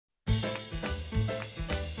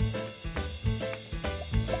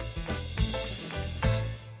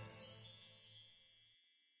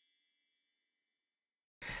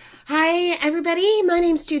everybody, my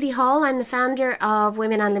name's Judy Hall. I'm the founder of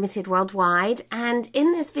Women Unlimited Worldwide, and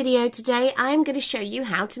in this video today I'm going to show you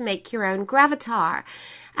how to make your own gravatar.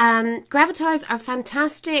 Gravatars are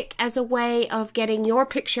fantastic as a way of getting your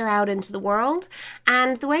picture out into the world,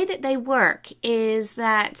 and the way that they work is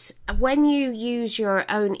that when you use your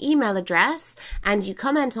own email address and you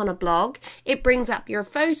comment on a blog, it brings up your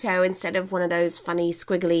photo instead of one of those funny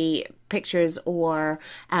squiggly pictures or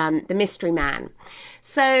the mystery man.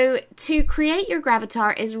 So to create your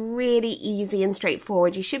gravatar is really easy and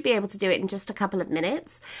straightforward. You should be able to do it in just a couple of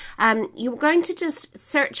minutes. You're going to just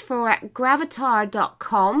search for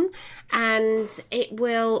gravatar.com and it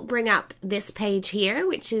will bring up this page here,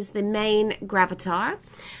 which is the main gravatar.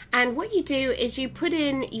 And what you do is you put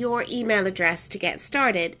in your email address to get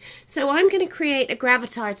started. So I'm going to create a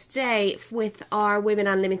gravatar today with our Women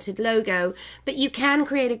Unlimited logo, but you can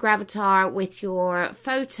create a gravatar with your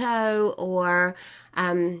photo or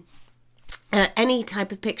any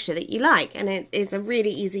type of picture that you like, and it is a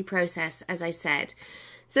really easy process, as I said.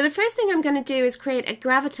 So the first thing I'm going to do is create a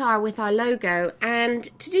gravatar with our logo, and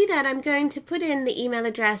to do that I'm going to put in the email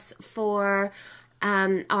address for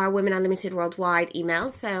our Women Unlimited Worldwide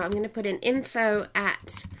email. So I'm going to put in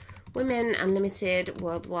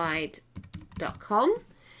info@womenunlimitedworldwide.com.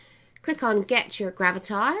 Click on Get Your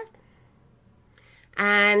Gravatar,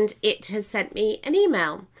 and it has sent me an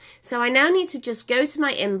email. So I now need to just go to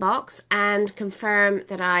my inbox and confirm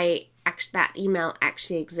that that email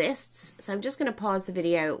actually exists. So I'm just going to pause the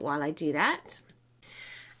video while I do that.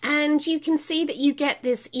 And you can see that you get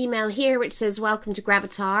this email here which says welcome to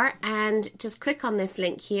Gravatar, and just click on this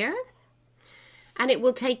link here and it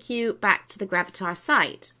will take you back to the Gravatar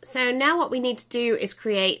site. So now what we need to do is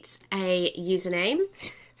create a username.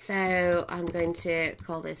 So I'm going to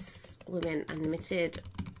call this Women Unlimited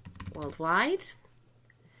Worldwide.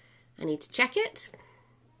 I need to check it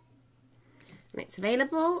and it's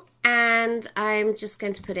available, and I'm just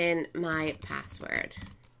going to put in my password.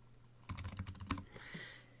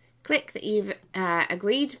 Click that you've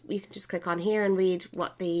agreed. You can just click on here and read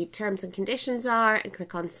what the terms and conditions are and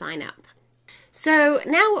click on sign up. So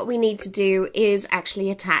now what we need to do is actually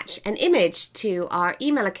attach an image to our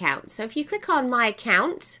email account. So if you click on my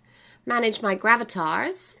account, manage my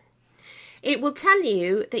gravatars, it will tell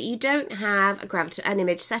you that you don't have an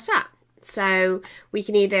image set up. So we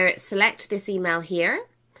can either select this email here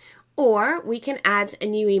or we can add a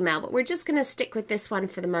new email, but we're just going to stick with this one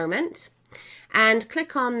for the moment and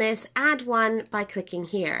click on this add one by clicking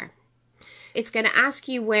here. It's going to ask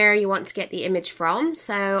you where you want to get the image from,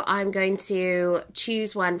 so I'm going to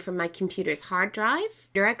choose one from my computer's hard drive.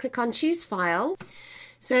 I click on choose file.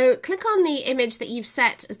 So click on the image that you've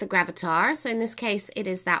set as the gravatar, so in this case it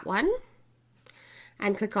is that one,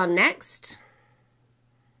 and click on next.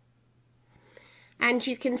 And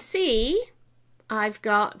you can see I've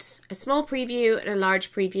got a small preview and a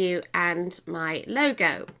large preview and my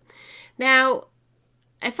logo. Now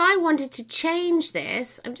if I wanted to change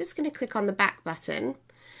this, I'm just going to click on the back button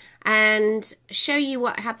and show you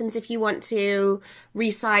what happens if you want to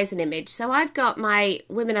resize an image. So I've got my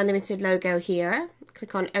Women Unlimited logo here.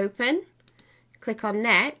 Click on open, click on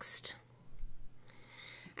next,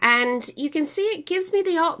 and you can see it gives me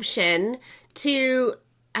the option to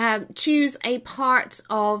choose a part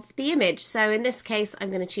of the image. So in this case I'm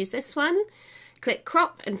going to choose this one, click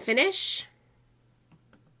crop and finish.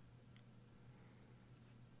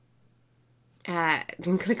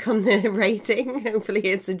 And click on the rating, hopefully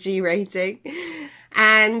it's a G rating,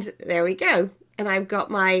 and there we go, and I've got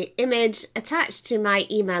my image attached to my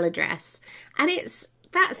email address, and it's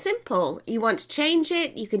that simple. You want to change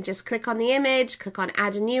it, you can just click on the image, click on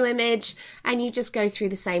add a new image, and you just go through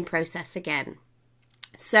the same process again.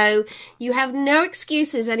 So you have no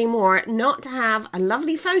excuses anymore not to have a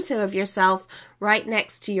lovely photo of yourself right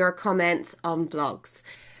next to your comments on blogs.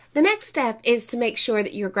 The next step is to make sure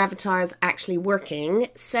that your gravatar is actually working.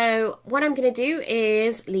 So what I'm going to do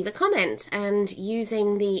is leave a comment and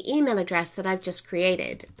using the email address that I've just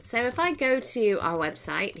created. So if I go to our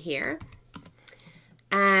website here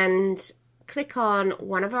and click on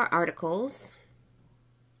one of our articles,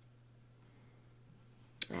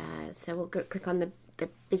 so we'll click on the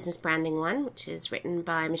business branding one, which is written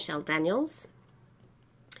by Michelle Daniels,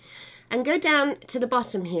 and go down to the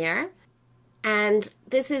bottom here. And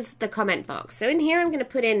this is the comment box. So in here I'm going to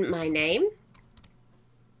put in my name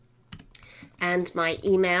and my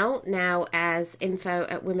email, now as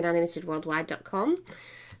info@womenunlimitedworldwide.com.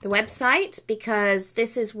 The website, because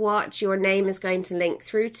this is what your name is going to link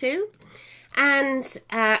through to. And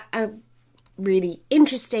a really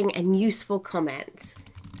interesting and useful comment.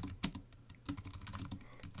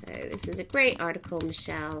 So this is a great article,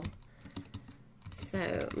 Michelle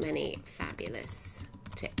So many fabulous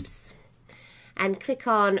tips. And click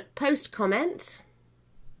on post comment.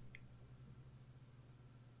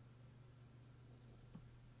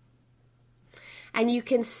 And you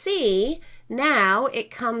can see now it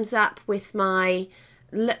comes up with my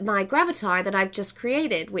gravatar that I've just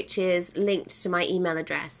created, which is linked to my email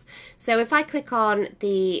address. So if I click on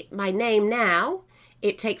my name now,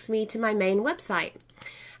 it takes me to my main website.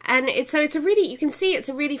 And it's a really, you can see it's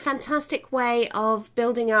a really fantastic way of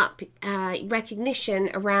building up recognition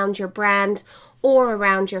around your brand or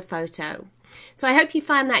around your photo. So I hope you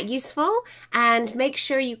find that useful, and make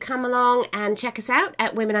sure you come along and check us out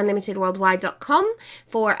at womenunlimitedworldwide.com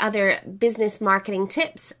for other business marketing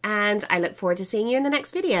tips, and I look forward to seeing you in the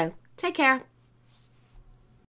next video. Take care.